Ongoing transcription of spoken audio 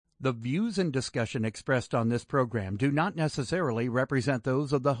The views and discussion expressed on this program do not necessarily represent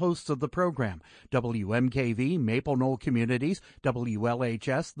those of the hosts of the program, WMKV, Maple Knoll Communities,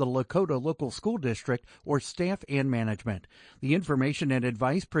 WLHS, the Lakota Local School District, or staff and management. The information and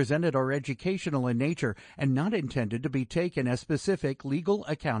advice presented are educational in nature and not intended to be taken as specific legal,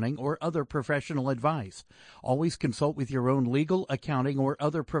 accounting, or other professional advice. Always consult with your own legal, accounting, or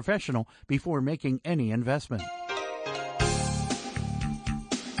other professional before making any investment.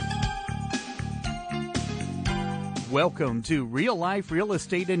 Welcome to Real Life Real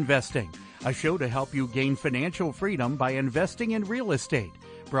Estate Investing, a show to help you gain financial freedom by investing in real estate.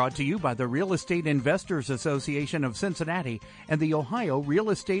 Brought to you by the Real Estate Investors Association of Cincinnati and the Ohio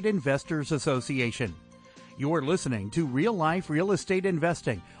Real Estate Investors Association. You're listening to Real Life Real Estate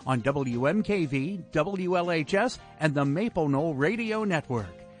Investing on WMKV, WLHS, and the Maple Knoll Radio Network.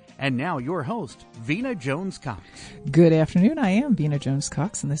 And now your host, Vena Jones-Cox. Good afternoon. I am Vena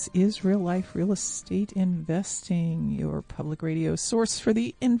Jones-Cox, and this is Real Life Real Estate Investing, your public radio source for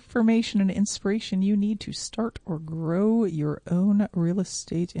the information and inspiration you need to start or grow your own real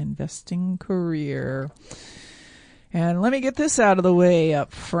estate investing career. And let me get this out of the way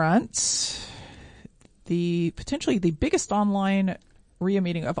up front. Potentially the biggest online RIA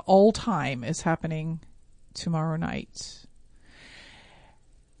meeting of all time is happening tomorrow night.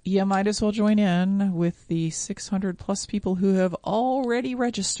 You might as well join in with the 600 plus people who have already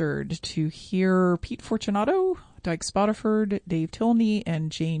registered to hear Pete Fortunato, Dyke Spotterford, Dave Tilney,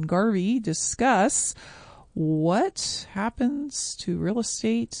 and Jane Garvey discuss what happens to real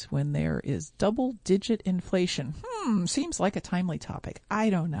estate when there is double-digit inflation. Seems like a timely topic. I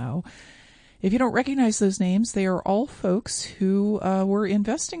don't know. If you don't recognize those names, they are all folks who were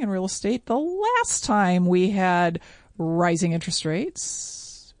investing in real estate the last time we had rising interest rates,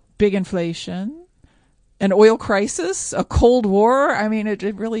 big inflation, an oil crisis, a Cold War. I mean, it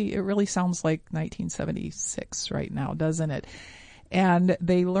really sounds like 1976 right now, doesn't it? And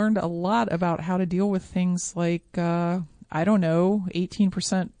they learned a lot about how to deal with things like,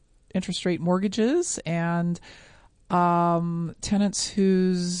 18% interest rate mortgages and tenants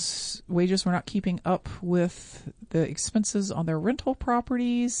whose wages were not keeping up with the expenses on their rental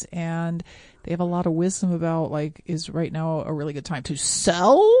properties. And they have a lot of wisdom about, like, is right now a really good time to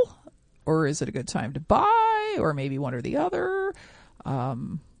sell, or is it a good time to buy, or maybe one or the other?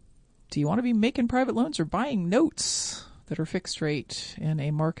 Do you want to be making private loans or buying notes that are fixed rate in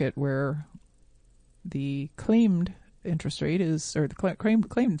a market where the claimed interest rate is, or the claimed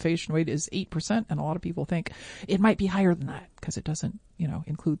inflation rate is 8%, and a lot of people think it might be higher than that because it doesn't,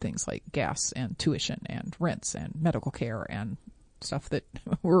 include things like gas and tuition and rents and medical care and stuff that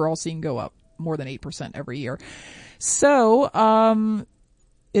we're all seeing go up more than 8% every year. So,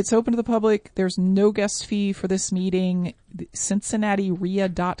 it's open to the public. There's no guest fee for this meeting.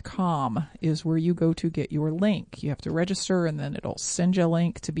 CincinnatiREIA.com is where you go to get your link. You have to register, and then it'll send you a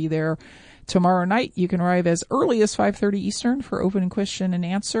link to be there tomorrow night. You can arrive as early as 5:30 Eastern for open question and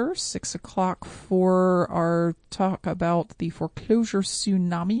answer. 6 o'clock for our talk about the foreclosure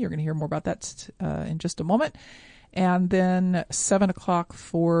tsunami. You're going to hear more about that in just a moment. And then 7 o'clock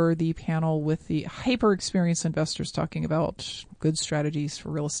for the panel with the hyper-experienced investors talking about good strategies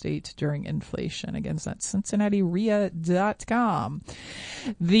for real estate during inflation. Again, that's CincinnatiREIA.com.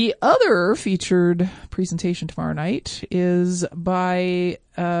 The other featured presentation tomorrow night is by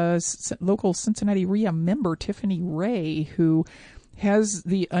local Cincinnati REIA member Tiffany Ray, who has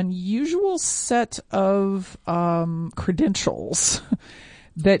the unusual set of credentials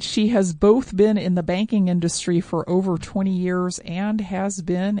that she has both been in the banking industry for over 20 years and has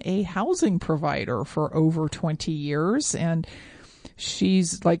been a housing provider for over 20 years. And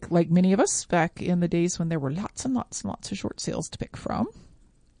she's like many of us back in the days when there were lots and lots and lots of short sales to pick from.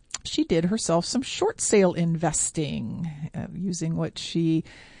 She did herself some short sale investing using what she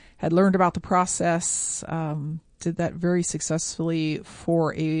had learned about the process, did that very successfully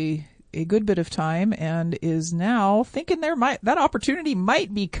for a good bit of time, and is now thinking that opportunity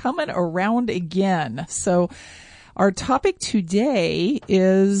might be coming around again. So our topic today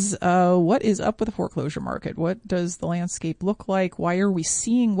is what is up with the foreclosure market? What does the landscape look like? Why are we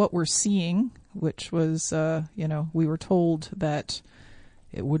seeing what we're seeing? Which was, we were told that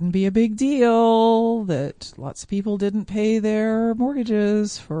it wouldn't be a big deal, that lots of people didn't pay their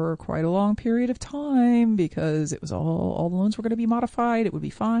mortgages for quite a long period of time because it was all the loans were going to be modified. It would be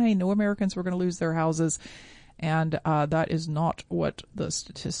fine. No Americans were going to lose their houses. And that is not what the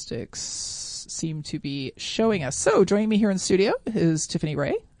statistics seem to be showing us. So joining me here in the studio is Tiffany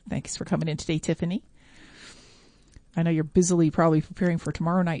Ray. Thanks for coming in today, Tiffany. I know you're busily probably preparing for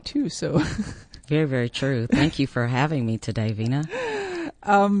tomorrow night too, so. Very, very true. Thank you for having me today, Vena.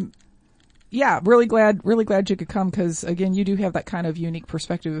 Yeah, really glad you could come because, again, you do have that kind of unique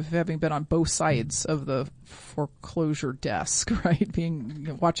perspective of having been on both sides of the foreclosure desk, right?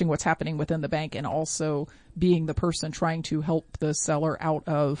 Watching what's happening within the bank and also being the person trying to help the seller out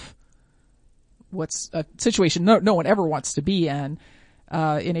of what's a situation no one ever wants to be in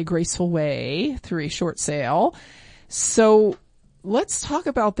a graceful way through a short sale. So let's talk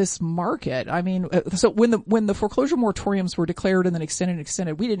about this market. I mean, so when the foreclosure moratoriums were declared and then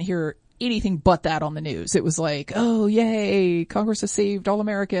extended, we didn't hear anything but that on the news. It was like, oh, yay, Congress has saved all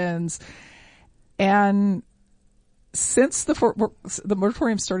Americans. And since the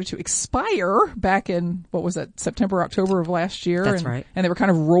moratorium started to expire back in, what was it, September, October of last year? That's right. And they were kind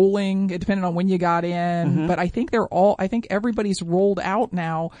of rolling, it depended on when you got in. But I think everybody's rolled out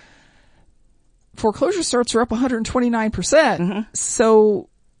now. Foreclosure starts are up 129%. So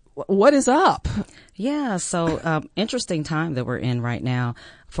what is up? Yeah. So, interesting time that we're in right now.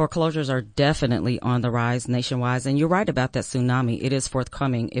 Foreclosures are definitely on the rise nationwide. And you're right about that tsunami. It is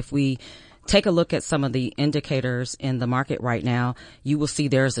forthcoming. If we take a look at some of the indicators in the market right now, you will see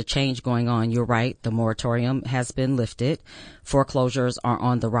there's a change going on. You're right. The moratorium has been lifted. Foreclosures are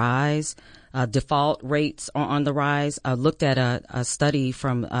on the rise. Default rates are on the rise. I looked at a study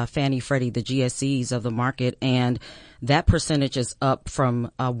from Fannie Freddie, the GSEs of the market, and that percentage is up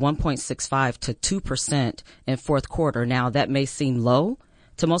from 1.65 to 2% in fourth quarter. Now, that may seem low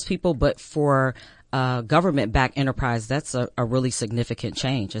to most people, but for government-backed enterprise, that's a really significant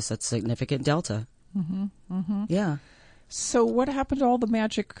change. It's a significant delta. Yeah. So what happened to all the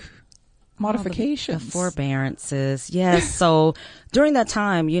magic modifications? The forbearances. Yes. So during that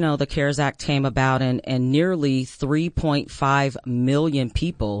time, the CARES Act came about and nearly 3.5 million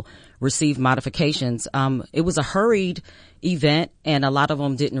people received modifications. It was a hurried event and a lot of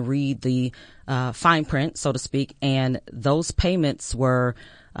them didn't read the fine print, so to speak. And those payments were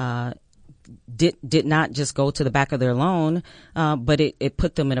did not just go to the back of their loan, but it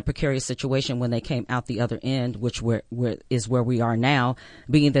put them in a precarious situation when they came out the other end, which is where we are now,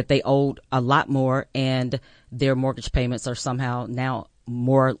 being that they owed a lot more and their mortgage payments are somehow now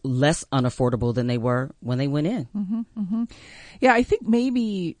less unaffordable than they were when they went in. Yeah, I think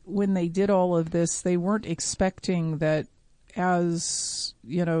maybe when they did all of this, they weren't expecting that as,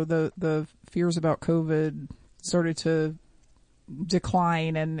 the fears about COVID started to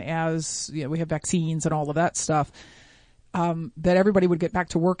decline and as we have vaccines and all of that stuff, that everybody would get back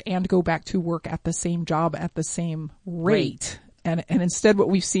to work and go back to work at the same job at the same rate. And instead what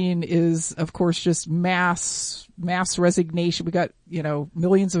we've seen is, of course, just mass resignation. We got,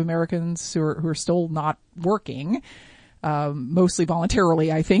 millions of Americans who are still not working, mostly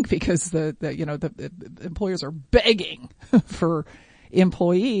voluntarily, I think, because the employers are begging for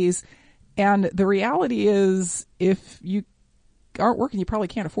employees. And the reality is if you aren't working, you probably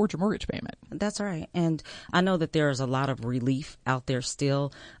can't afford your mortgage payment. That's right. And I know that there's a lot of relief out there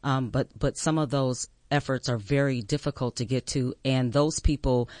still, but some of those efforts are very difficult to get to, and those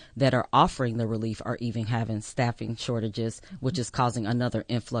people that are offering the relief are even having staffing shortages, which is causing another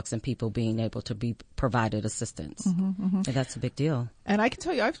influx in people being able to be provided assistance. And that's a big deal. And I can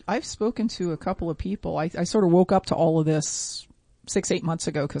tell you, I've spoken to a couple of people. I sort of woke up to all of this 6-8 months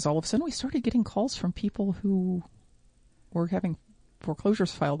ago because all of a sudden we started getting calls from people who were having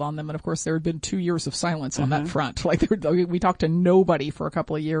foreclosures filed on them. And of course, there had been 2 years of silence on that front. Like we talked to nobody for a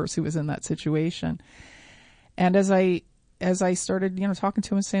couple of years who was in that situation. And as I started, talking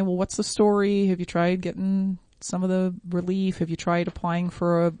to him and saying, well, what's the story? Have you tried getting some of the relief? Have you tried applying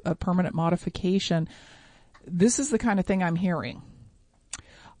for a permanent modification? This is the kind of thing I'm hearing.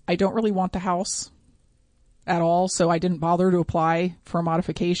 I don't really want the house at all, so I didn't bother to apply for a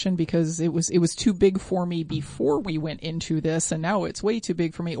modification because it was too big for me before we went into this, and now it's way too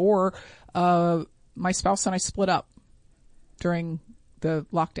big for me. Or my spouse and I split up during the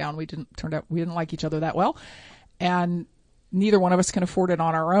lockdown. We didn't like each other that well, and neither one of us can afford it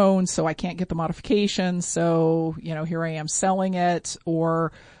on our own, so I can't get the modification. So here I am selling it,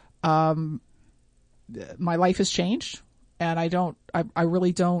 or my life has changed, and I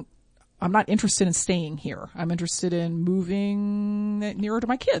really don't. I'm not interested in staying here. I'm interested in moving nearer to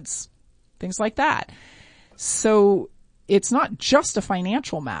my kids, things like that. So it's not just a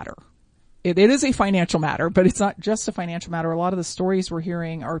financial matter. It is a financial matter, but it's not just a financial matter. A lot of the stories we're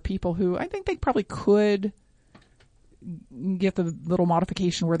hearing are people who I think they probably could get the little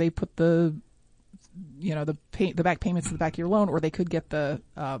modification where they put the the back payments in the back of your loan, or they could get the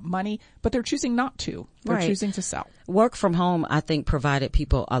money, but they're choosing not to. They're choosing to sell. Work from home, I think, provided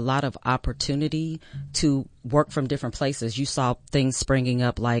people a lot of opportunity to work from different places. You saw things springing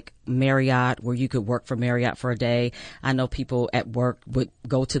up like Marriott, where you could work for Marriott for a day. I know people at work would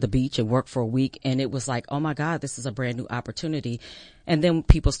go to the beach and work for a week, and it was like, oh my God, this is a brand new opportunity. And then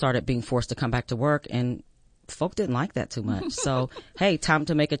people started being forced to come back to work, and folk didn't like that too much. So, hey, time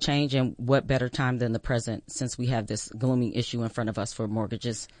to make a change, and what better time than the present, since we have this gloomy issue in front of us for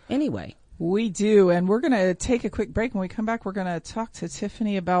mortgages anyway. We do, and we're going to take a quick break. When we come back, we're going to talk to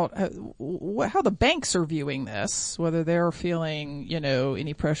Tiffany about how the banks are viewing this, whether they're feeling,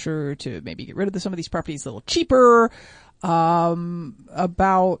 any pressure to maybe get rid of some of these properties a little cheaper,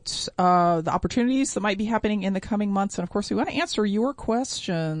 about the opportunities that might be happening in the coming months. And of course, we want to answer your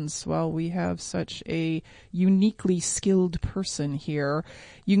questions while we have such a uniquely skilled person here.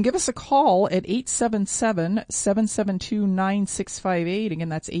 You can give us a call at 877-772-9658. Again,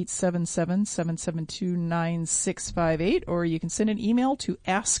 that's 877-772-9658. Or you can send an email to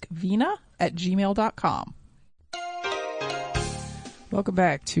askvina@gmail.com. Welcome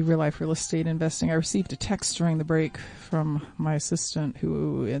back to Real Life Real Estate Investing. I received a text during the break from my assistant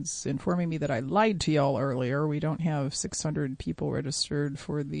who is informing me that I lied to y'all earlier. We don't have 600 people registered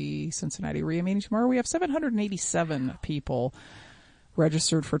for the Cincinnati REIA meeting tomorrow. We have 787 people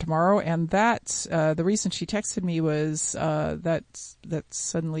registered for tomorrow, and that the reason she texted me was that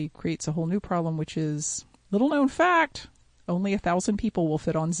suddenly creates a whole new problem, which is, little known fact, only 1,000 people will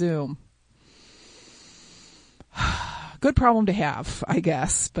fit on Zoom. Good problem to have, I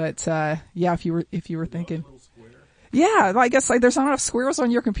guess. But yeah, if you were thinking, yeah, I guess there's not enough squares on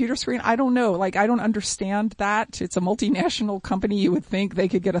your computer screen. I don't know. I don't understand that. It's a multinational company. You would think they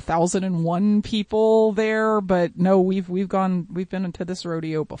could get 1,001 people there, but no, we've been into this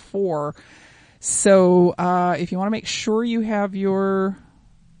rodeo before. So if you want to make sure you have your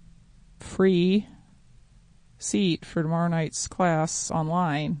free seat for tomorrow night's class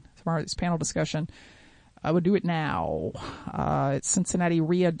online, tomorrow night's panel discussion, I would do it now. It's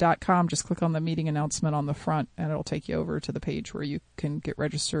CincinnatiREIA.com. Just click on the meeting announcement on the front, and it'll take you over to the page where you can get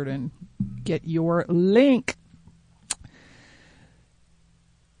registered and get your link.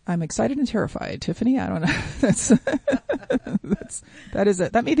 I'm excited and terrified, Tiffany. I don't know.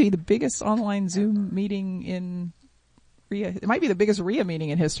 That may be the biggest online Zoom meeting in REIA. It might be the biggest REIA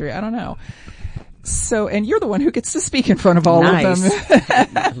meeting in history. I don't know. So, and you're the one who gets to speak in front of all of them.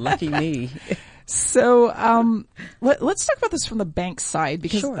 Lucky me. So, let's talk about this from the bank side,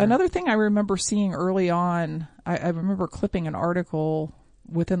 because another thing I remember seeing early on, I remember clipping an article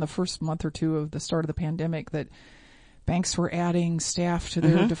within the first month or two of the start of the pandemic that banks were adding staff to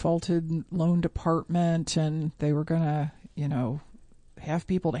their defaulted loan department, and they were going to, have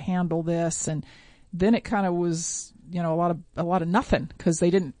people to handle this. And then it kind of was, a lot of nothing, because they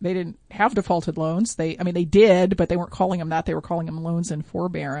didn't have defaulted loans. They did, but they weren't calling them that. They were calling them loans in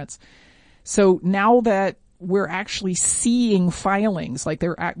forbearance. So now that we're actually seeing filings, like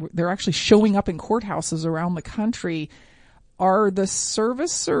they're actually showing up in courthouses around the country, are the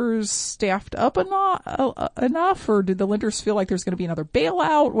servicers staffed up enough, or did the lenders feel like there's going to be another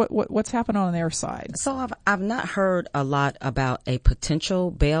bailout? What's happening on their side? So I've not heard a lot about a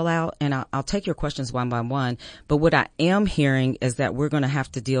potential bailout, and I'll take your questions one by one. But what I am hearing is that we're going to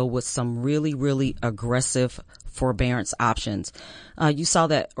have to deal with some really, really aggressive forbearance options. You saw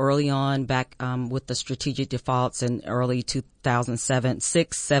that early on back with the strategic defaults in early 2007,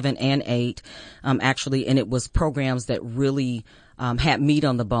 6, 7, and 8, actually, and it was programs that really had meat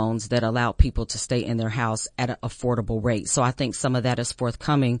on the bones that allowed people to stay in their house at an affordable rate. So I think some of that is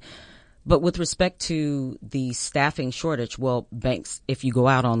forthcoming. But with respect to the staffing shortage, well, banks, if you go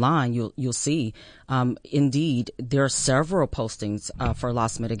out online, you'll see, indeed, there are several postings for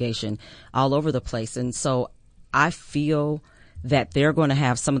loss mitigation all over the place. And so I feel that they're going to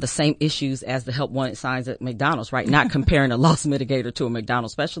have some of the same issues as the help wanted signs at McDonald's, right? Not comparing a loss mitigator to a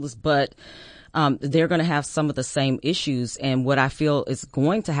McDonald's specialist, but they're going to have some of the same issues. And what I feel is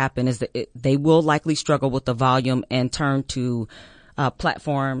going to happen is that they will likely struggle with the volume and turn to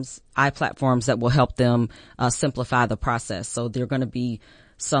platforms that will help them simplify the process. So there are going to be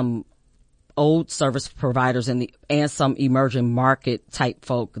some old service providers and some emerging market type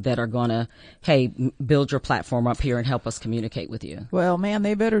folk that are going to, hey, build your platform up here and help us communicate with you. Well, man,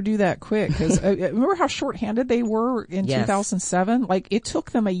 they better do that quick, because remember how shorthanded they were in 2007? Like, it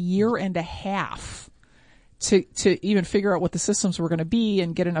took them a year and a half to even figure out what the systems were going to be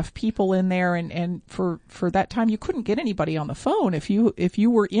and get enough people in there. And for that time, you couldn't get anybody on the phone. If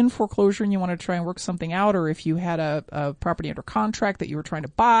you were in foreclosure and you wanted to try and work something out, or if you had a property under contract that you were trying to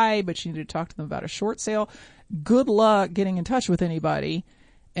buy, but you needed to talk to them about a short sale, good luck getting in touch with anybody.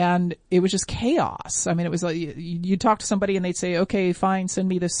 And it was just chaos. I mean, it was like you talk to somebody and they'd say, okay, fine, send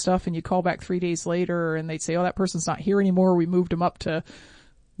me this stuff. And you call back 3 days later and they'd say, oh, that person's not here anymore. We moved them up to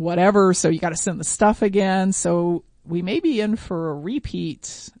whatever. So you got to send the stuff again. So we may be in for a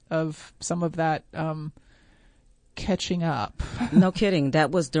repeat of some of that, catching up. No kidding.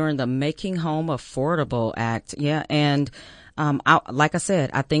 That was during the Making Home Affordable Act. Yeah. And, like I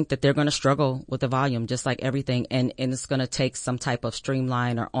said, I think that they're going to struggle with the volume, just like everything. And it's going to take some type of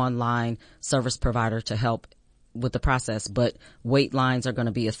streamline or online service provider to help with the process. But wait lines are going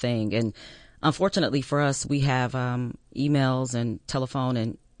to be a thing. And unfortunately for us, we have, emails and telephone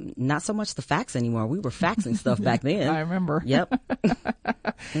and not so much the fax anymore. We were faxing stuff back then. I remember. Yep.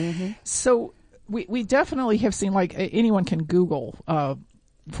 Mm-hmm. So we definitely have seen, like, anyone can Google,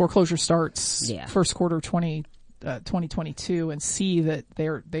 foreclosure starts first quarter 2022 and see that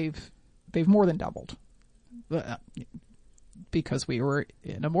they've more than doubled. Because we were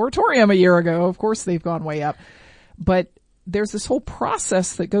in a moratorium a year ago, of course they've gone way up. But there's this whole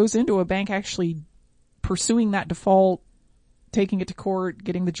process that goes into a bank actually pursuing that default, taking it to court,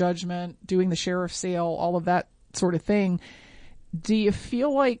 getting the judgment, doing the sheriff's sale, all of that sort of thing. Do you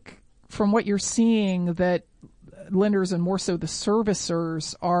feel like, from what you're seeing, that lenders and more so the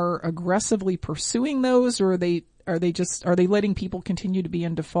servicers are aggressively pursuing those, or are they letting people continue to be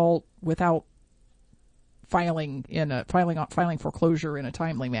in default without filing foreclosure in a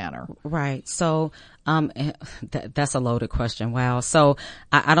timely manner? Right. So, that's a loaded question. Wow. So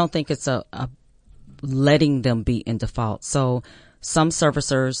I don't think it's a letting them be in default. So some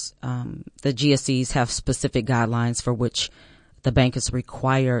servicers, the GSEs have specific guidelines for which the bank is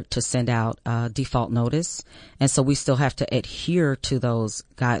required to send out a default notice. And so we still have to adhere to those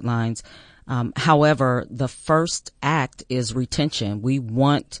guidelines. However, the first act is retention.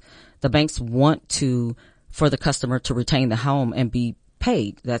 The banks want for the customer to retain the home and be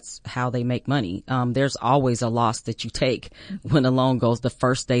paid. That's how they make money. There's always a loss that you take when a loan goes the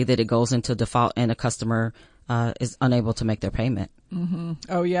first day that it goes into default and a customer is unable to make their payment. Mm-hmm.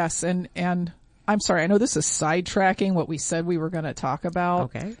 Oh, yes. And I'm sorry, I know this is sidetracking what we said we were going to talk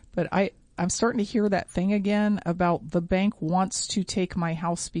about. Okay. But I'm starting to hear that thing again about the bank wants to take my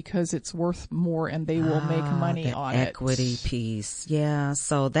house because it's worth more and they will make money on it. Equity piece. Yeah.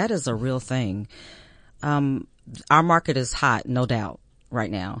 So that is a real thing. Our market is hot, no doubt, right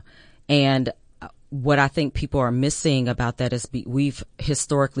now. And what I think people are missing about that is we've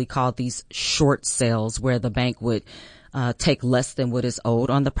historically called these short sales, where the bank would take less than what is owed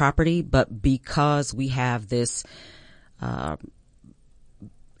on the property. But because we have this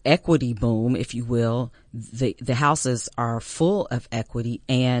equity boom, if you will, the houses are full of equity.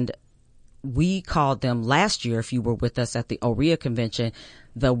 And we called them last year, if you were with us at the OREA convention,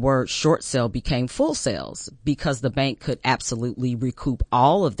 the word short sale became full sales, because the bank could absolutely recoup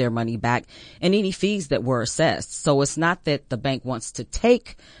all of their money back and any fees that were assessed. So it's not that the bank wants to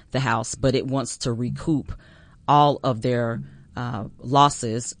take the house, but it wants to recoup all of their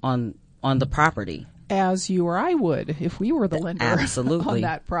losses on the property. As you or I would if we were the lender. Absolutely. On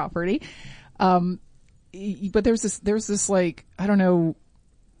that property. But there's this like, I don't know,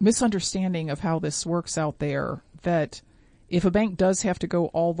 misunderstanding of how this works out there, that if a bank does have to go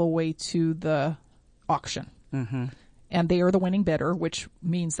all the way to the auction, mm-hmm. and they are the winning bidder, which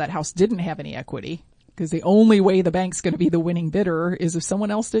means that house didn't have any equity, because the only way the bank's going to be the winning bidder is if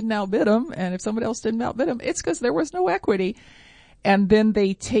someone else didn't outbid them, and if someone else didn't outbid them, it's because there was no equity. And then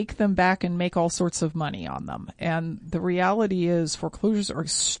they take them back and make all sorts of money on them. And the reality is foreclosures are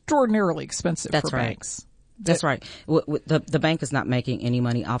extraordinarily expensive for banks. That's right. The bank is not making any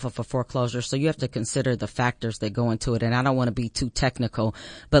money off of a foreclosure, so you have to consider the factors that go into it. And I don't want to be too technical,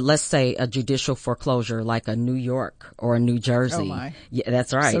 but let's say a judicial foreclosure like a New York or a New Jersey. Oh my. Yeah,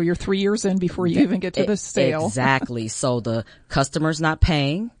 that's right. So you're 3 years in before you even get to the sale. Exactly. So the customer's not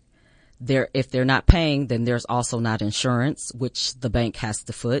paying. If they're not paying, then there's also not insurance, which the bank has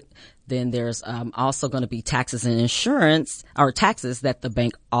to foot. Then there's also going to be taxes and insurance, or taxes that the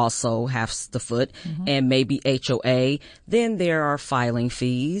bank also has to foot, mm-hmm. and maybe HOA. Then there are filing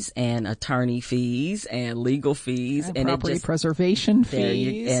fees and attorney fees and legal fees and property preservation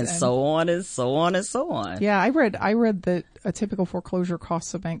fees, and so on and so on and so on. Yeah, I read that a typical foreclosure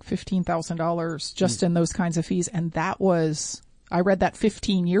costs a bank $15,000 just in those kinds of fees, and I read that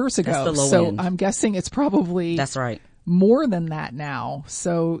 15 years ago. That's the low so end. I'm guessing it's probably that's right. more than that now.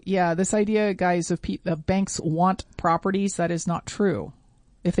 So yeah, this idea, guys, of banks want properties, that is not true.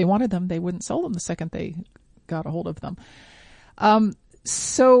 If they wanted them, they wouldn't sell them the second they got a hold of them.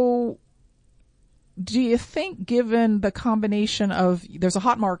 So do you think, given the combination of there's a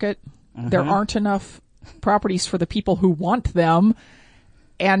hot market, there aren't enough properties for the people who want them,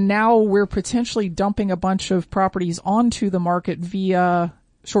 and now we're potentially dumping a bunch of properties onto the market via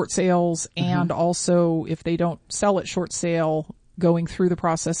short sales, and also if they don't sell at short sale, going through the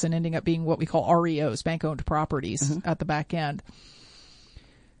process and ending up being what we call REOs, bank-owned properties at the back end.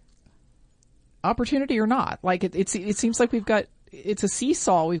 Opportunity or not, like it seems like it's a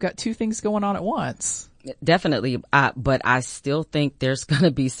seesaw. We've got two things going on at once. Definitely. But I still think there's going to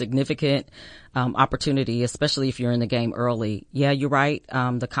be significant opportunity, especially if you're in the game early. Yeah, you're right.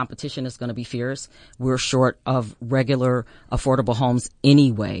 The competition is going to be fierce. We're short of regular affordable homes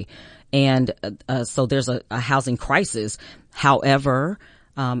anyway. And so there's a housing crisis. However,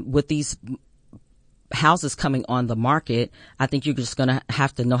 with these houses coming on the market, I think you're just going to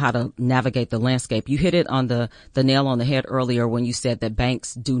have to know how to navigate the landscape. You hit it on the nail on the head earlier when you said that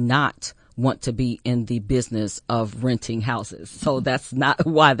banks do not want to be in the business of renting houses. So that's not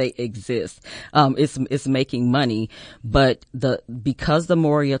why they exist. It's making money, but because the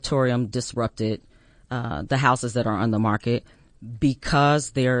moratorium disrupted, the houses that are on the market,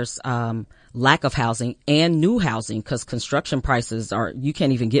 because there's, lack of housing and new housing, because construction prices you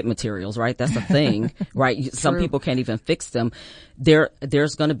can't even get materials, right? That's the thing, right? Some people can't even fix them.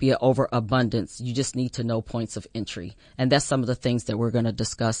 There's going to be an overabundance. You just need to know points of entry. And that's some of the things that we're going to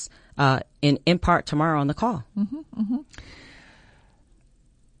discuss, in part tomorrow on the call.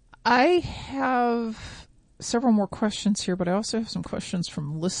 I have several more questions here, but I also have some questions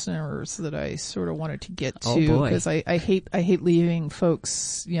from listeners that I sort of wanted to get to, because I hate leaving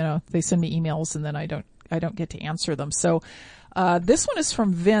folks, they send me emails and then I don't get to answer them. So, this one is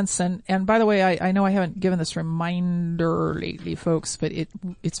from Vince, and by the way, I know I haven't given this reminder lately, folks, but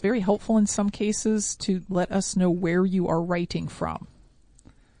it's very helpful in some cases to let us know where you are writing from.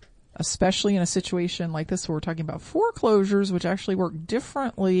 Especially in a situation like this where we're talking about foreclosures, which actually work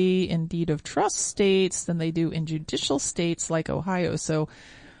differently in deed of trust states than they do in judicial states like Ohio. So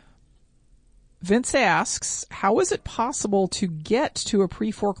Vince asks, how is it possible to get to a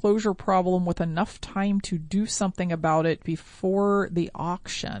pre-foreclosure problem with enough time to do something about it before the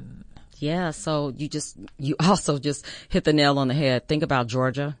auction? Yeah, so you also just hit the nail on the head. Think about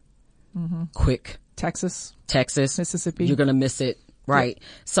Georgia. Quick. Texas, Mississippi. You're going to miss it. Right. Yep.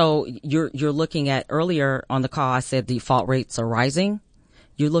 So you're looking at, earlier on the call, I said default rates are rising.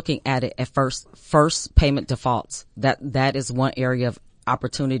 You're looking at it at first payment defaults. That is one area of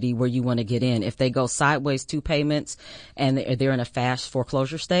opportunity where you want to get in. If they go sideways 2 payments and they're in a fast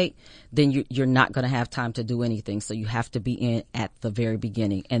foreclosure state, then you're not going to have time to do anything. So you have to be in at the very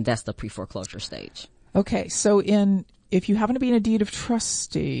beginning, and that's the pre-foreclosure stage. Okay. So if you happen to be in a deed of trust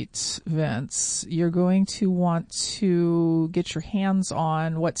state, Vince, you're going to want to get your hands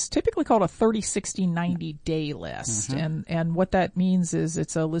on what's typically called a 30, 60, 90-day list. And what that means is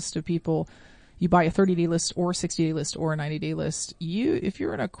it's a list of people. You buy a 30-day list or a 60-day list or a 90-day list. If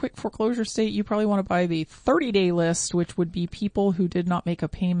you're in a quick foreclosure state, you probably want to buy the 30-day list, which would be people who did not make a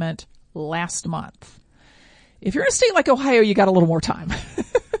payment last month. If you're in a state like Ohio, you got a little more time.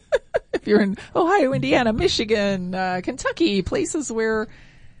 If you're in Ohio, Indiana, Michigan, Kentucky, places where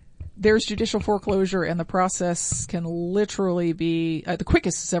there's judicial foreclosure and the process can literally be, the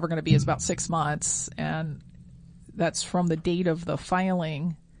quickest it's ever going to be is about 6 months. And that's from the date of the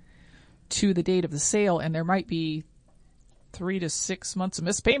filing to the date of the sale. And there might be 3 to 6 months of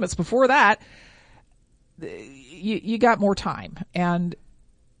missed payments before that. You got more time. And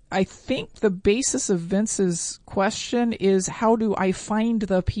I think the basis of Vince's question is, how do I find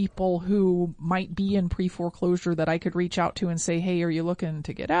the people who might be in pre-foreclosure that I could reach out to and say, hey, are you looking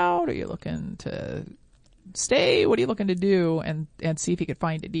to get out? Are you looking to stay? What are you looking to do? And see if you could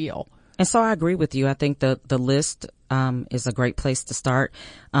find a deal. And so I agree with you. I think the list is a great place to start.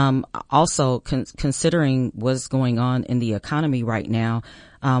 Also, considering what's going on in the economy right now,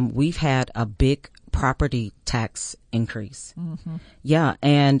 we've had a big property tax increase. Yeah.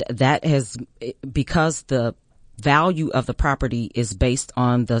 And that has, because the value of the property is based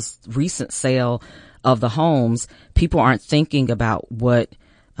on the recent sale of the homes, people aren't thinking about what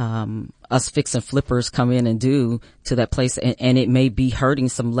us fix and flippers come in and do to that place, and it may be hurting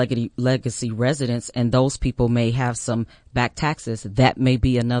some legacy residents, and those people may have some back taxes. That may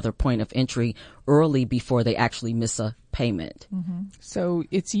be another point of entry early before they actually miss a payment. So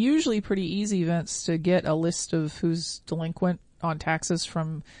it's usually pretty easy, Vince, to get a list of who's delinquent on taxes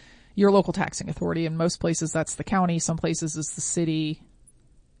from your local taxing authority. In most places, that's the county. Some places it's the city.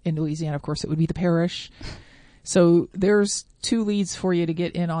 In Louisiana, of course, it would be the parish. So there's 2 leads for you to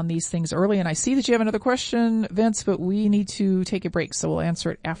get in on these things early. And I see that you have another question, Vince, but we need to take a break, so we'll answer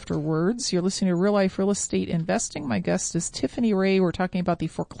it afterwards. You're listening to Real Life Real Estate Investing. My guest is Tiffany Ray. We're talking about the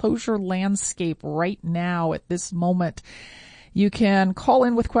foreclosure landscape right now at this moment. You can call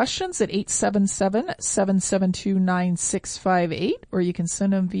in with questions at 877-772-9658, or you can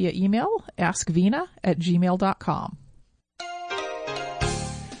send them via email, askvina@gmail.com.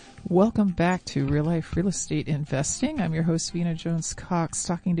 Welcome back to Real Life Real Estate Investing. I'm your host, Vina Jones-Cox,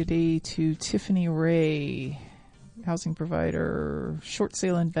 talking today to Tiffany Ray, housing provider, short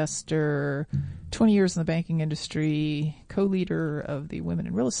sale investor, 20 years in the banking industry, co-leader of the Women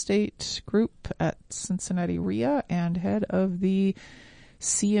in Real Estate group at Cincinnati REIA, and head of the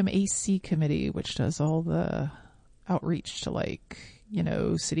CMAC committee, which does all the outreach to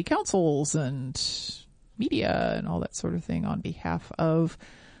city councils and media and all that sort of thing on behalf of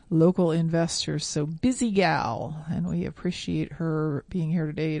local investors. So busy gal, and we appreciate her being here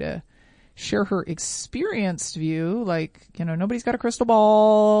today to share her experienced view. Nobody's got a crystal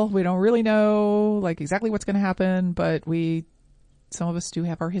ball. We don't really know exactly what's going to happen, but some of us do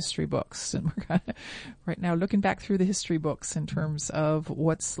have our history books, and we're kind of right now looking back through the history books in terms of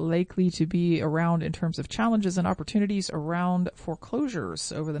what's likely to be around in terms of challenges and opportunities around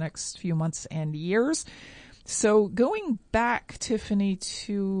foreclosures over the next few months and years. So going back, Tiffany,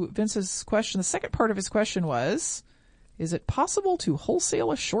 to Vince's question, the second part of his question was, is it possible to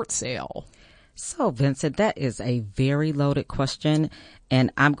wholesale a short sale? So, Vincent, that is a very loaded question,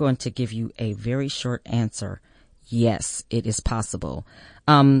 and I'm going to give you a very short answer. Yes, it is possible.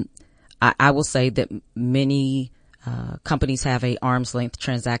 I will say that many companies have a arm's length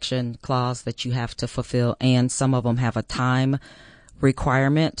transaction clause that you have to fulfill, and some of them have a time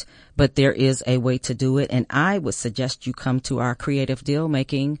requirement, but there is a way to do it. And I would suggest you come to our creative deal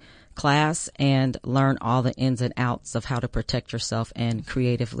making class and learn all the ins and outs of how to protect yourself and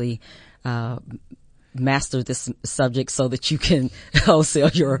creatively master this subject so that you can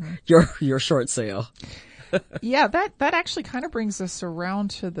wholesale your short sale. Yeah, that actually kind of brings us around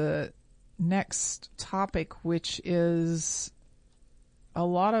to the next topic, which is a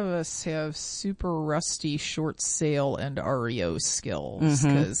lot of us have super rusty short sale and REO skills,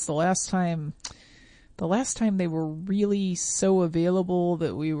 because the last time they were really so available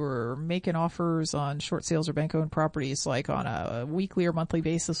that we were making offers on short sales or bank owned properties on a weekly or monthly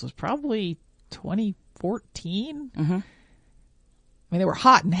basis was probably 2014. I mean, they were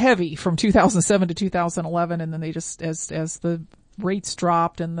hot and heavy from 2007 to 2011, and then they just as the rates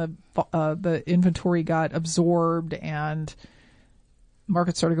dropped and the inventory got absorbed and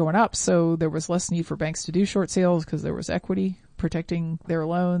market started going up, so there was less need for banks to do short sales because there was equity protecting their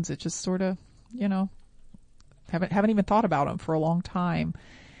loans. It just sort of, haven't even thought about them for a long time.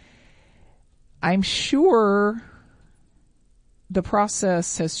 I'm sure the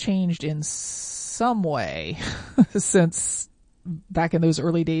process has changed in some way since back in those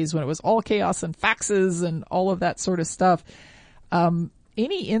early days when it was all chaos and faxes and all of that sort of stuff.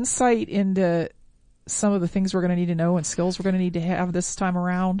 Any insight into some of the things we're going to need to know and skills we're going to need to have this time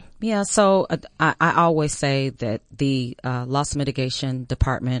around? Yeah, so I always say that the loss mitigation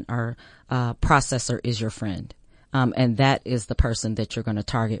department or processor is your friend. And that is the person that you're going to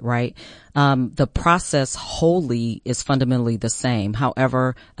target, right? The process wholly is fundamentally the same.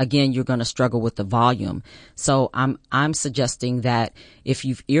 However, again, you're going to struggle with the volume. So I'm suggesting that if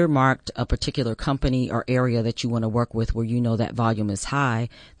you've earmarked a particular company or area that you want to work with where you know that volume is high,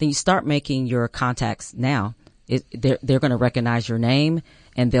 then you start making your contacts now. They're going to recognize your name,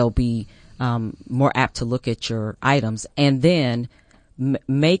 and they'll be more apt to look at your items, and then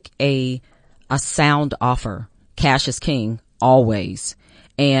make a sound offer. Cash is king always,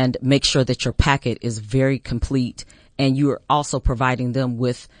 and make sure that your packet is very complete, and you're also providing them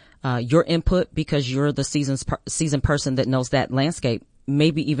with your input, because you're the seasoned person that knows that landscape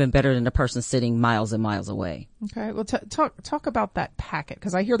maybe even better than the person sitting miles and miles away. Okay, well, talk about that packet,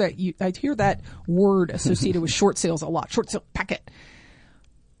 because I hear that word associated with short sales a lot. Short sale packet.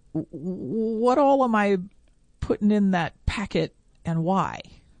 What all am I putting in that packet, and why?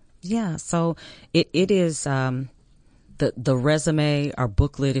 Yeah, so it is the resume or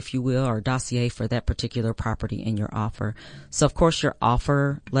booklet, if you will, or dossier for that particular property in your offer. So, of course, your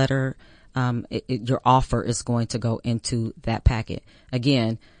offer letter, your offer is going to go into that packet.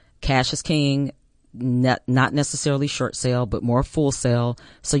 Again, cash is king, not necessarily short sale, but more full sale.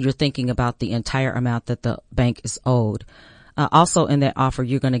 So you're thinking about the entire amount that the bank is owed. Also in that offer,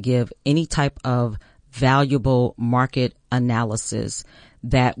 you're going to give any type of valuable market analysis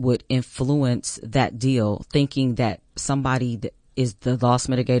that would influence that deal, thinking that somebody that is the loss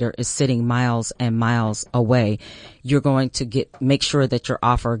mitigator is sitting miles and miles away. You're going to make sure that your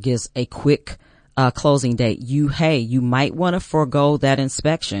offer gives a quick closing date. You might want to forego that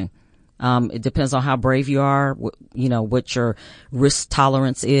inspection. It depends on how brave you are, what your risk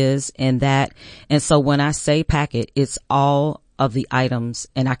tolerance is and that. And so when I say packet, it's all of the items,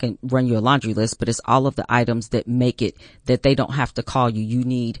 and I can run you a laundry list, but it's all of the items that make it that they don't have to call you. You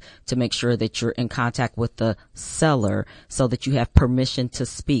need to make sure that you're in contact with the seller so that you have permission to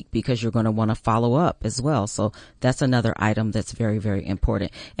speak, because you're going to want to follow up as well. So that's another item that's very, very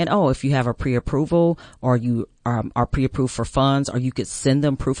important. And if you have a pre-approval, or you are pre-approved for funds, or you could send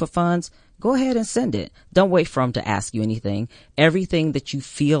them proof of funds, go ahead and send it. Don't wait for them to ask you anything. Everything that you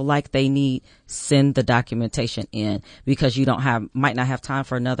feel like they need, send the documentation in, because you might not have time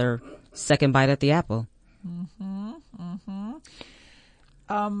for another second bite at the apple.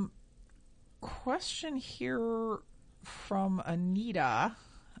 Question here from Anita,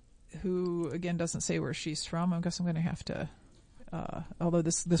 who again doesn't say where she's from. I guess I'm going to have to, although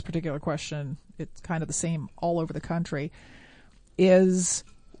this particular question, it's kind of the same all over the country, is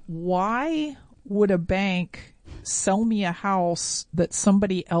why would a bank sell me a house that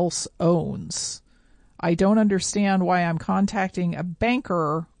somebody else owns? I don't understand why I'm contacting a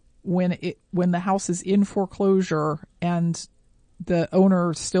banker when the house is in foreclosure and the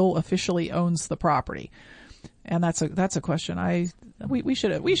owner still officially owns the property. And that's a question. We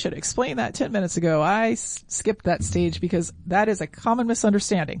should explain that 10 minutes ago. I skipped that stage because that is a common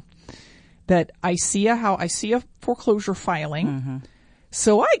misunderstanding. That I see a foreclosure filing. Mm-hmm.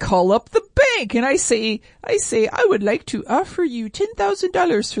 So I call up the bank and I say, I would like to offer you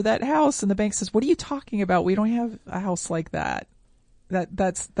 $10,000 for that house. And the bank says, what are you talking about? We don't have a house like that.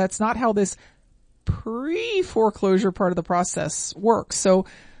 That's not how this pre-foreclosure part of the process works. So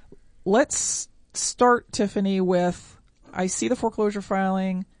let's start, Tiffany, with, I see the foreclosure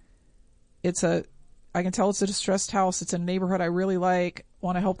filing. I can tell it's a distressed house. It's in a neighborhood I really like.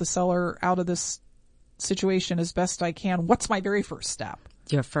 Want to help the seller out of this situation as best I can. What's my very first step?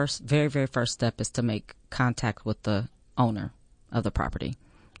 Your very, very first step is to make contact with the owner of the property.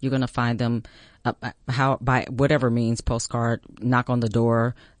 You're going to find them by whatever means, postcard, knock on the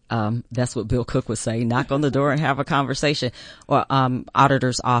door. That's what Bill Cook would say. Knock on the door and have a conversation, or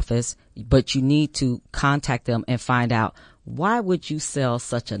auditor's office. But you need to contact them and find out, why would you sell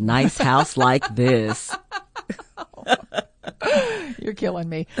such a nice house like this? You're killing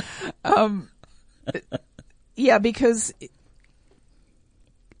me. Yeah, because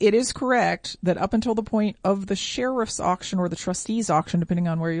it is correct that up until the point of the sheriff's auction or the trustee's auction, depending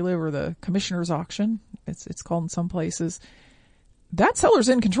on where you live, or the commissioner's auction, it's called in some places, that seller's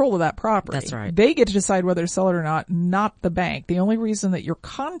in control of that property. That's right. They get to decide whether to sell it or not the bank. The only reason that you're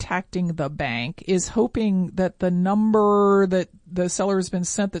contacting the bank is hoping that the number that the seller has been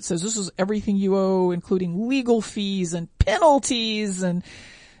sent that says this is everything you owe, including legal fees and penalties, and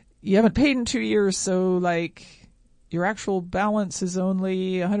you haven't paid in 2 years, so like your actual balance is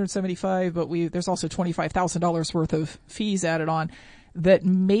only $175, but there's also $25,000 worth of fees added on, that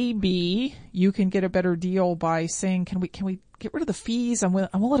maybe you can get a better deal by saying, can we get rid of the fees? I'm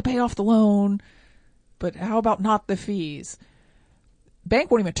willing to pay off the loan, but how about not the fees?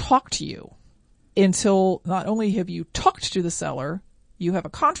 Bank won't even talk to you until not only have you talked to the seller, you have a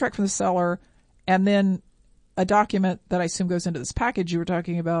contract from the seller, and then a document that I assume goes into this package you were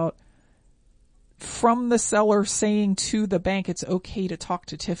talking about from the seller saying to the bank it's okay to talk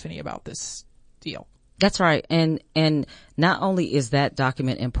to Tiffany about this deal. That's right. And not only is that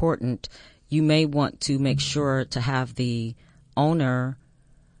document important, you may want to make sure to have the owner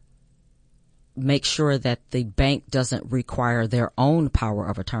make sure that the bank doesn't require their own power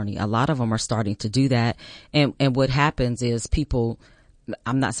of attorney. A lot of them are starting to do that. And what happens is people,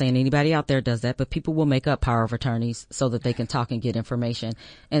 I'm not saying anybody out there does that, but people will make up power of attorneys so that they can talk and get information.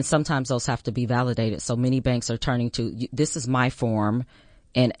 And sometimes those have to be validated. So many banks are turning to, this is my form,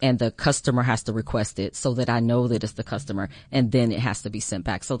 and the customer has to request it so that I know that it's the customer, and then it has to be sent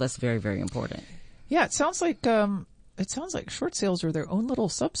back. So that's very, very important. Yeah, it sounds like short sales are their own little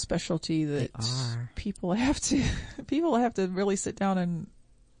subspecialty that people have to really sit down and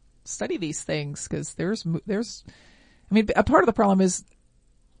study these things, because there's I mean, a part of the problem is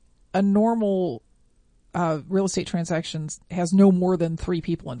a normal real estate transaction has no more than 3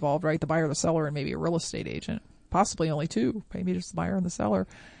 people involved, right? The buyer, the seller, and maybe a real estate agent. Possibly only 2, maybe just the buyer and the seller.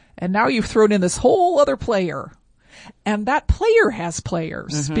 And now you've thrown in this whole other player. And that player has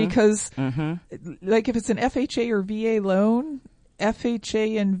players, because like if it's an FHA or VA loan,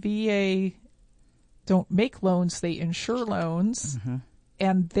 FHA and VA don't make loans, they insure loans.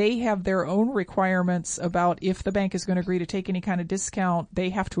 and they have their own requirements about if the bank is going to agree to take any kind of discount,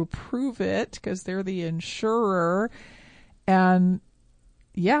 they have to approve it because they're the insurer. And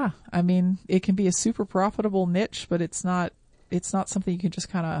yeah, I mean, it can be a super profitable niche, but it's not something you can just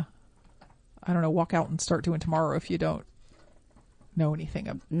kind of, I don't know, walk out and start doing tomorrow if you don't know anything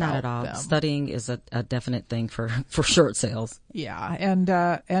about Not at all. them. Studying is a definite thing for short sales. Yeah.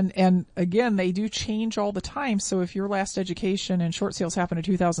 And again, they do change all the time. So if your last education in short sales happened in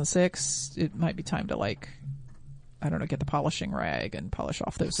 2006, it might be time to, like, I don't know, get the polishing rag and polish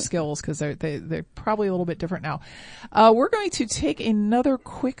off those skills because they're probably a little bit different now. We're going to take another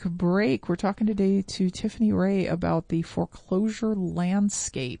quick break. We're talking today to Tiffany Ray about the foreclosure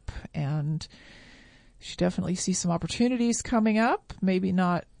landscape, and she definitely sees some opportunities coming up. Maybe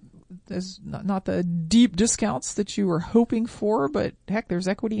not the deep discounts that you were hoping for, but heck, there's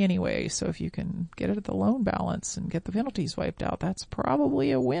equity anyway. So if you can get it at the loan balance and get the penalties wiped out, that's probably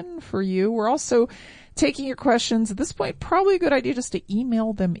a win for you. We're also taking your questions. At this point, probably a good idea just to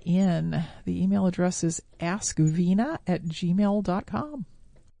email them in. The email address is askvina@gmail.com.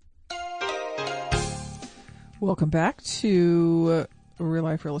 Welcome back to Real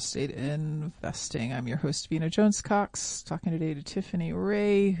Life Real Estate Investing. I'm your host, Vina Jones-Cox, talking today to Tiffany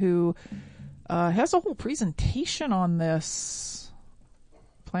Ray, who has a whole presentation on this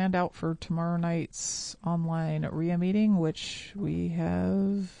planned out for tomorrow night's online RIA meeting, which we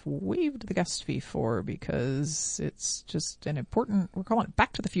have waived the guest fee for because it's just an important, we're calling it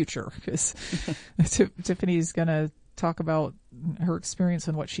Back to the Future, because Tiffany's going to talk about her experience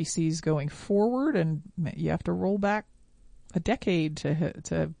and what she sees going forward, and you have to roll back a decade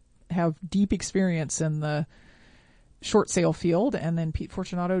to have deep experience in the short sale field. And then Pete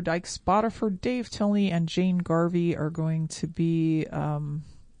Fortunato, Dyke Spotiford, Dave Tilney, and Jane Garvey are going to be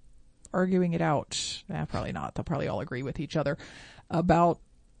arguing it out. Probably not. They'll probably all agree with each other about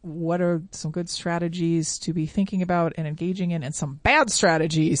what are some good strategies to be thinking about and engaging in, and some bad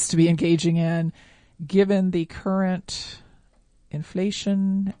strategies to be engaging in, given the current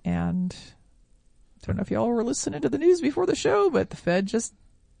inflation. And I don't know if y'all were listening to the news before the show, but the Fed just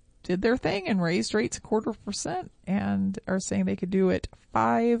did their thing and raised rates 0.25% and are saying they could do it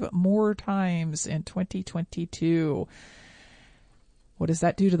 5 more times in 2022. What does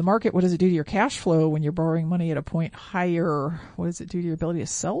that do to the market? What does it do to your cash flow when you're borrowing money at a point higher? What does it do to your ability to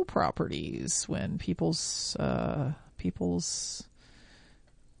sell properties when people's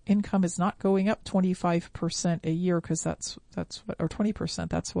income is not going up 25% a year? Because that's what, or 20%,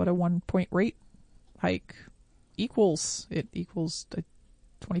 that's what a 1-point rate hike equals. It equals a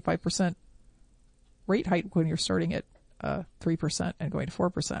 25% rate hike when you're starting at 3% and going to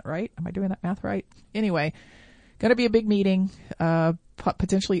 4%, right? Am I doing that math right? Anyway, going to be a big meeting,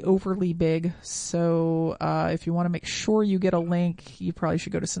 potentially overly big. So if you want to make sure you get a link, you probably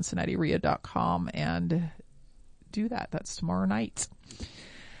should go to CincinnatiRIA.com and do that. That's tomorrow night.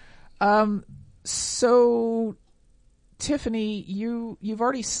 So Tiffany, you've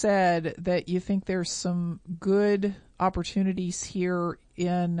already said that you think there's some good opportunities here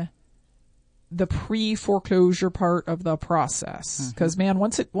in the pre-foreclosure part of the process. Because man,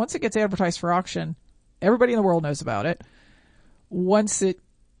 once it gets advertised for auction, everybody in the world knows about it. Once it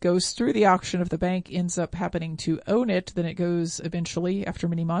goes through the auction, if the bank ends up happening to own it, then it goes eventually, after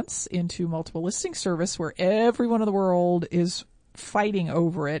many months, into multiple listing service where everyone in the world is fighting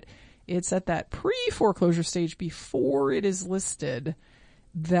over it. It's at that pre-foreclosure stage before it is listed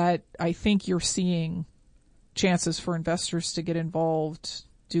that I think you're seeing chances for investors to get involved,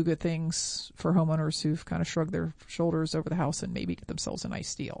 do good things for homeowners who've kind of shrugged their shoulders over the house and maybe get themselves a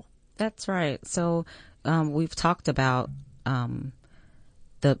nice deal. That's right. So we've talked about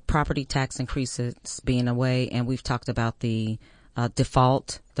the property tax increases being away, and we've talked about the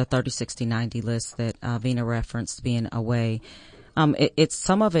default, the 30, 60, 90 list that Vina referenced being away. It's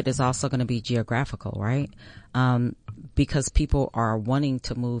some of it is also going to be geographical, right? Because people are wanting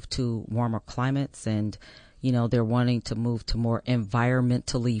to move to warmer climates, and they're wanting to move to more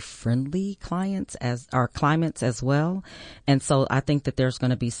environmentally friendly climates as well. And so I think that there's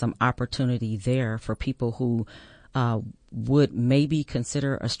going to be some opportunity there for people who would maybe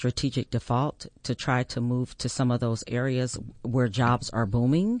consider a strategic default to try to move to some of those areas where jobs are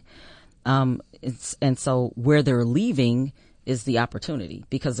booming. And so where they're leaving is the opportunity,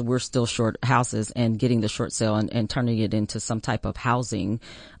 because we're still short houses, and getting the short sale and turning it into some type of housing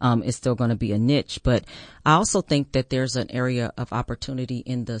is still going to be a niche. But I also think that there's an area of opportunity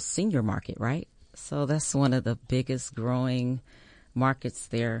in the senior market, right? So that's one of the biggest growing markets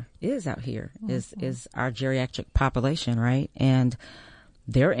there is out here, is our geriatric population, right? And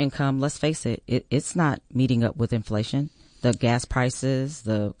their income, let's face it, it's not meeting up with inflation. the gas prices,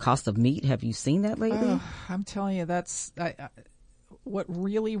 the cost of meat. Have you seen that lately? I'm telling you, that's what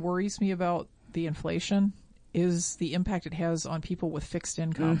really worries me about the inflation is the impact it has on people with fixed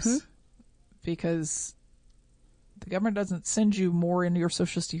incomes, because the government doesn't send you more in your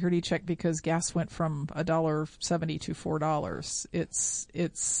Social Security check because gas went from $1.70 to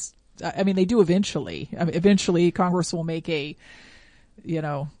 $4. I mean, they do eventually. I mean, eventually Congress will make a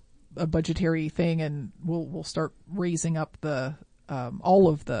budgetary thing, and we'll start raising up the all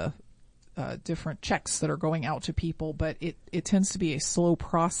of the different checks that are going out to people, but it tends to be a slow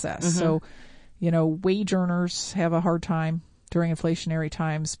process. So, wage earners have a hard time during inflationary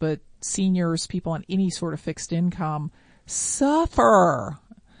times, but seniors, people on any sort of fixed income, suffer.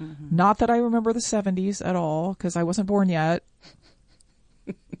 Not that I remember the 70s at all, because I wasn't born yet.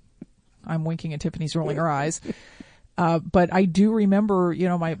 I'm winking and Tiffany's rolling her eyes. But I do remember,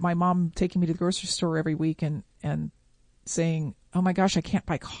 my mom taking me to the grocery store every week and saying, oh my gosh, I can't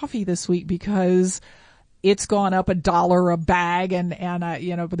buy coffee this week because it's gone up $1 a bag, and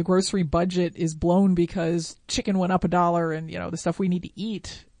but the grocery budget is blown because chicken went up $1, and the stuff we need to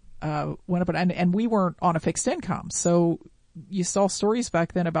eat went up, and we weren't on a fixed income. So you saw stories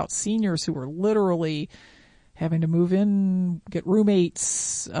back then about seniors who were literally having to move in, get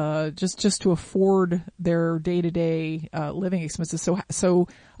roommates, just to afford their day-to-day living expenses. So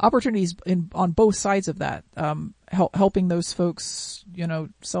opportunities on both sides of that, helping those folks,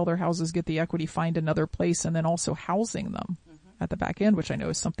 sell their houses, get the equity, find another place, and then also housing them at the back end, which I know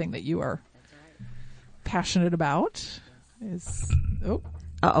is something that you are passionate about.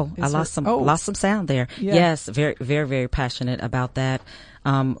 I lost some sound there. Yeah. Yes, very, very, very passionate about that.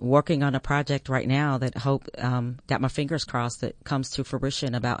 Working on a project right now that got my fingers crossed that comes to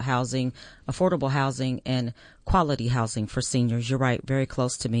fruition about housing, affordable housing and quality housing for seniors. You're right, very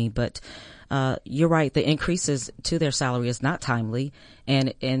close to me, but you're right. The increases to their salary is not timely,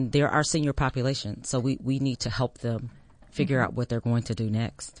 and they're our senior population. So we need to help them figure out what they're going to do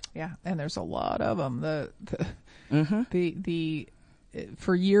next. Yeah. And there's a lot of them.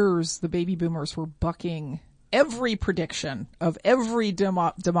 For years, the baby boomers were bucking every prediction of every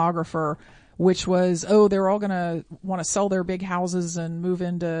demographer, which was, they're all going to want to sell their big houses and move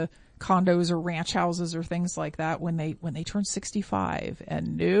into condos or ranch houses or things like that when they turn 65.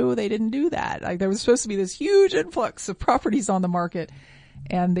 And no, they didn't do that. Like, there was supposed to be this huge influx of properties on the market,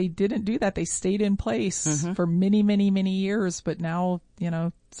 and they didn't do that. They stayed in place for many, many, many years. But now,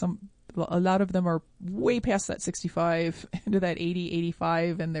 a lot of them are way past that 65 into that 80,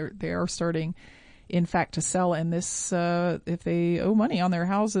 85, and they are starting, in fact, to sell. And this, if they owe money on their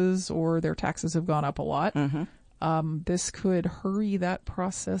houses or their taxes have gone up a lot, this could hurry that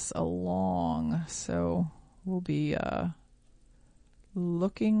process along. So we'll be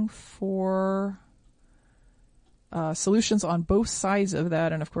looking for solutions on both sides of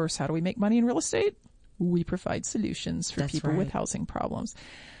that. And of course, how do we make money in real estate? We provide solutions for people with housing problems.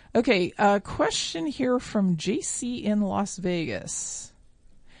 Okay, a question here from JC in Las Vegas.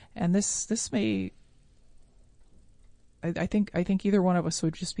 And this may, I think either one of us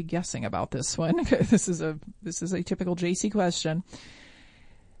would just be guessing about this one. This is a typical JC question.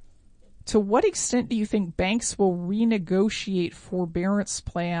 To what extent do you think banks will renegotiate forbearance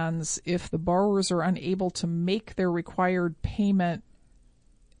plans if the borrowers are unable to make their required payment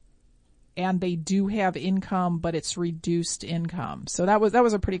and they do have income, but it's reduced income? So that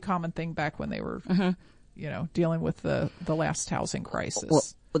was a pretty common thing back when they were, dealing with the last housing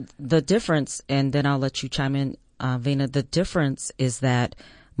crisis. Well, the difference, and then I'll let you chime in, Vena, the difference is that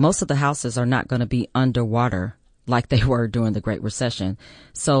most of the houses are not going to be underwater like they were during the Great Recession.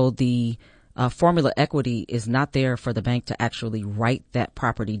 So the formula equity is not there for the bank to actually write that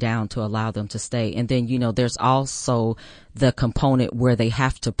property down to allow them to stay. And then, there's also the component where they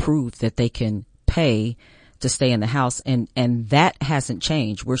have to prove that they can pay to stay in the house. And that hasn't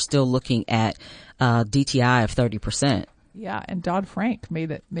changed. We're still looking at DTI of 30%. Yeah, and Dodd-Frank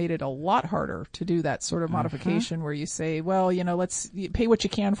made it a lot harder to do that sort of modification where you say, well, let's pay what you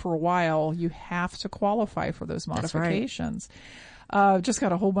can for a while. You have to qualify for those modifications. Just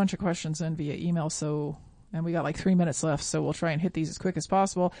got a whole bunch of questions in via email, and we got like 3 minutes left, so we'll try and hit these as quick as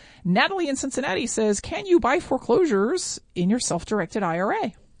possible. Natalie in Cincinnati says, can you buy foreclosures in your self-directed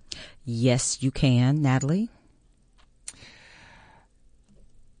IRA? Yes, you can, Natalie.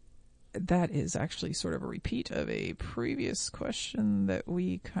 That is actually sort of a repeat of a previous question that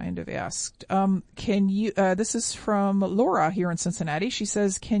we kind of asked. Can you, this is from Laura here in Cincinnati. She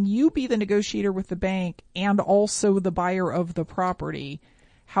says, can you be the negotiator with the bank and also the buyer of the property?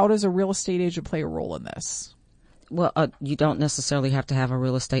 How does a real estate agent play a role in this? Well, you don't necessarily have to have a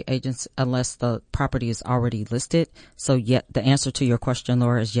real estate agent unless the property is already listed. So, yet the answer to your question,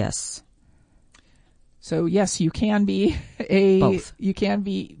 Laura, is yes. So yes, you can be you can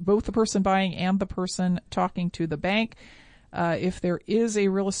be both the person buying and the person talking to the bank. If there is a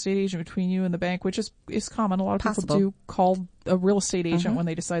real estate agent between you and the bank, which is common, a lot of people do call a real estate agent when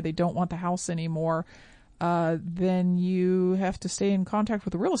they decide they don't want the house anymore. Then you have to stay in contact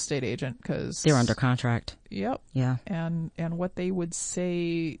with the real estate agent because they're under contract. Yep. Yeah. And what they would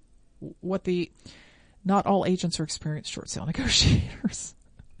say, not all agents are experienced short sale negotiators.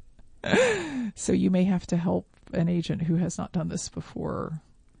 So you may have to help an agent who has not done this before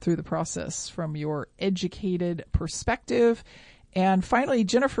through the process from your educated perspective. And finally,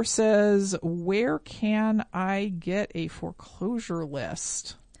 Jennifer says, where can I get a foreclosure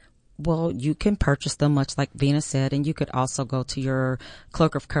list? Well, you can purchase them, much like Vena said, and you could also go to your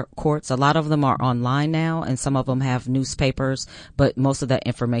clerk of courts. A lot of them are online now, and some of them have newspapers, but most of that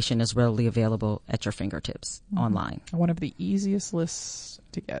information is readily available at your fingertips online. One of the easiest lists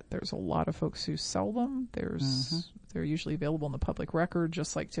to get. There's a lot of folks who sell them. They're usually available in the public record,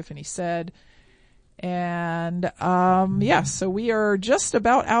 just like Tiffany said. And so we are just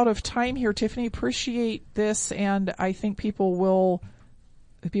about out of time here. Tiffany, appreciate this, and I think the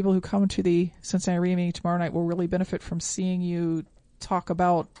people who come to the Cincinnati REIA meeting tomorrow night will really benefit from seeing you talk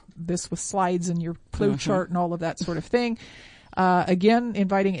about this with slides and your flow chart and all of that sort of thing. Again,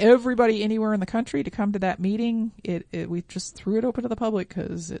 inviting everybody anywhere in the country to come to that meeting. We just threw it open to the public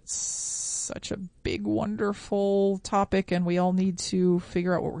because it's such a big, wonderful topic, and we all need to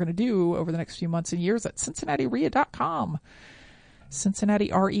figure out what we're going to do over the next few months and years at CincinnatiREIA.com.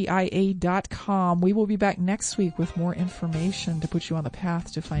 CincinnatiREIA.com. We will be back next week with more information to put you on the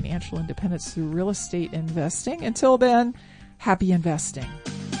path to financial independence through real estate investing. Until then, happy investing.